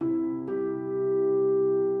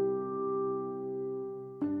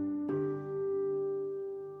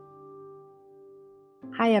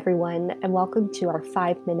Hi, everyone, and welcome to our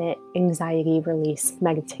 5-minute anxiety release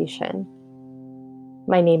meditation.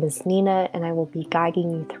 My name is Nina, and I will be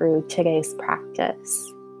guiding you through today's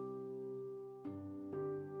practice.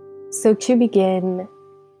 So to begin,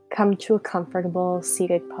 come to a comfortable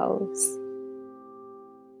seated pose.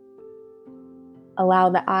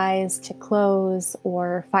 Allow the eyes to close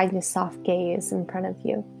or find a soft gaze in front of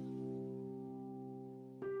you.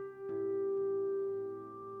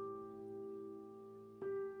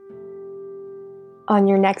 On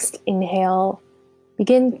your next inhale,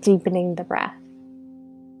 begin deepening the breath.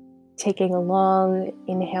 Taking a long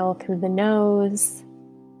inhale through the nose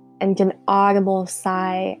and an audible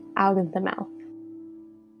sigh out of the mouth.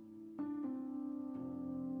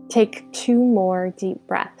 Take 2 more deep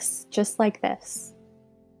breaths, just like this.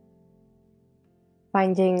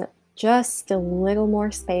 Finding just a little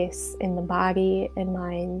more space in the body and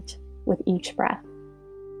mind with each breath.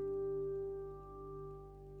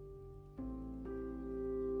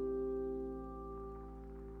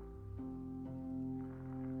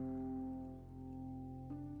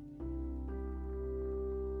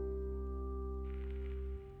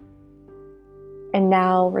 And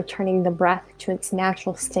now returning the breath to its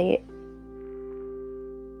natural state.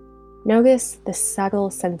 Notice the subtle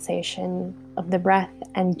sensation of the breath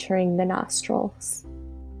entering the nostrils.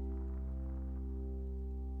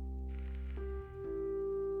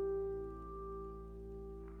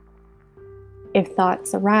 If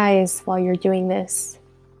thoughts arise while you're doing this,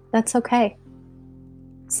 that's okay.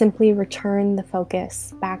 Simply return the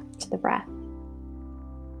focus back to the breath.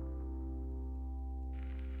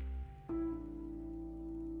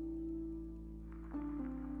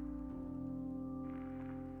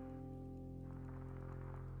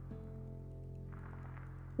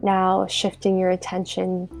 Now shifting your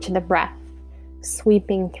attention to the breath,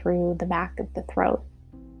 sweeping through the back of the throat.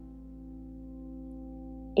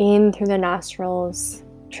 In through the nostrils,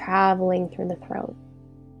 traveling through the throat.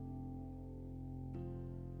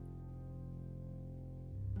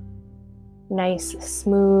 Nice,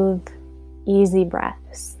 smooth, easy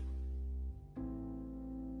breaths.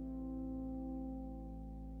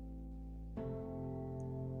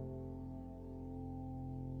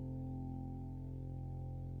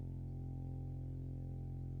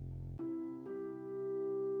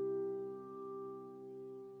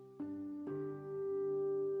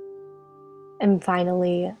 And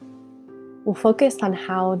finally, we'll focus on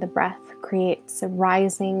how the breath creates a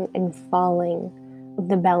rising and falling of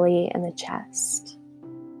the belly and the chest.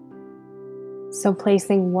 So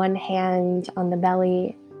placing one hand on the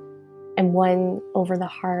belly and one over the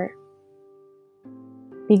heart.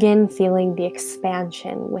 Begin feeling the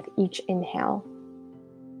expansion with each inhale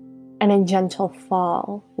and a gentle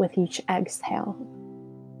fall with each exhale.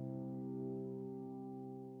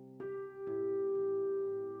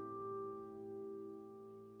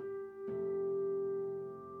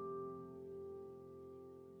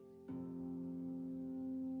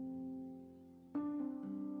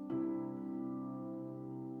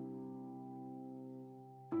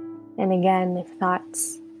 And again, if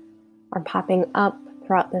thoughts are popping up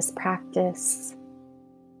throughout this practice,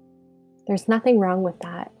 there's nothing wrong with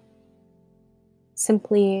that.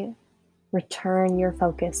 Simply return your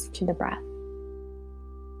focus to the breath.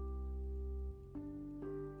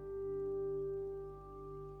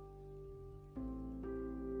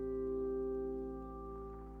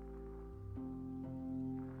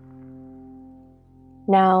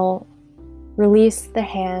 Now, release the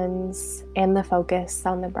hands and the focus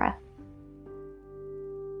on the breath.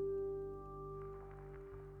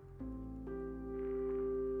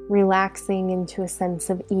 Relaxing into a sense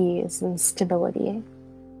of ease and stability.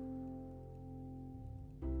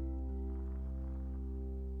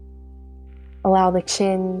 Allow the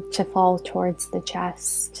chin to fall towards the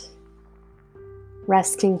chest,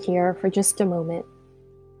 resting here for just a moment.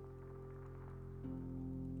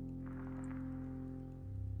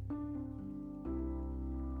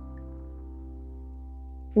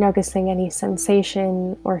 Noticing any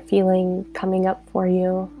sensation or feeling coming up for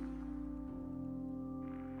you.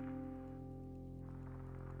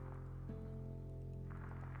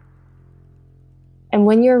 And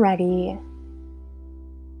when you're ready,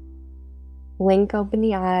 blink open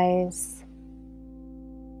the eyes,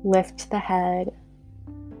 lift the head,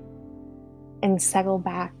 and settle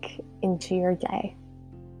back into your day.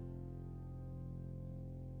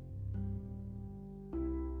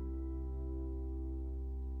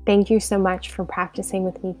 Thank you so much for practicing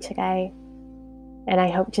with me today, and I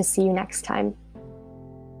hope to see you next time.